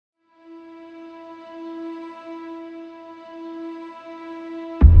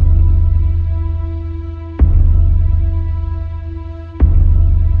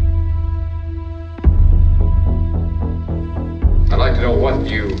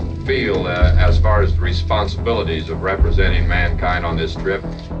responsibilities of representing mankind on this trip?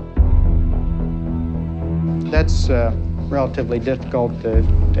 That's relatively difficult to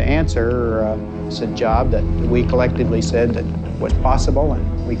answer. It's a job that we collectively said that was possible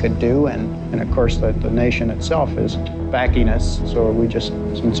and we could do, and of course the nation itself is backing us, so we just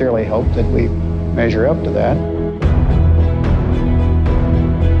sincerely hope that we measure up to that.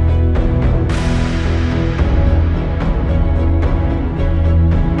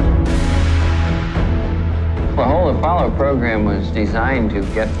 The whole Apollo program was designed to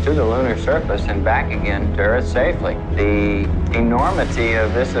get to the lunar surface and back again to Earth safely. The enormity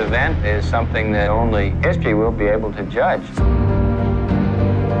of this event is something that only history will be able to judge.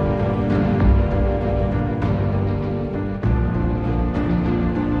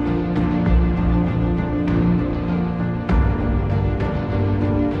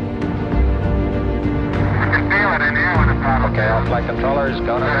 Okay, all flight controllers,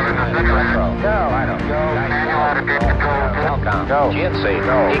 go to retro. Go, I don't. Go. Telcom. Go. GNC.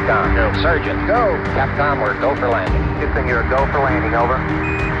 Go. Econ. Go. Surgeon. Go. Capcom, we're go for landing. Houston, you're go for landing, over.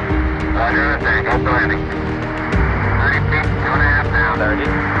 Roger, go for landing.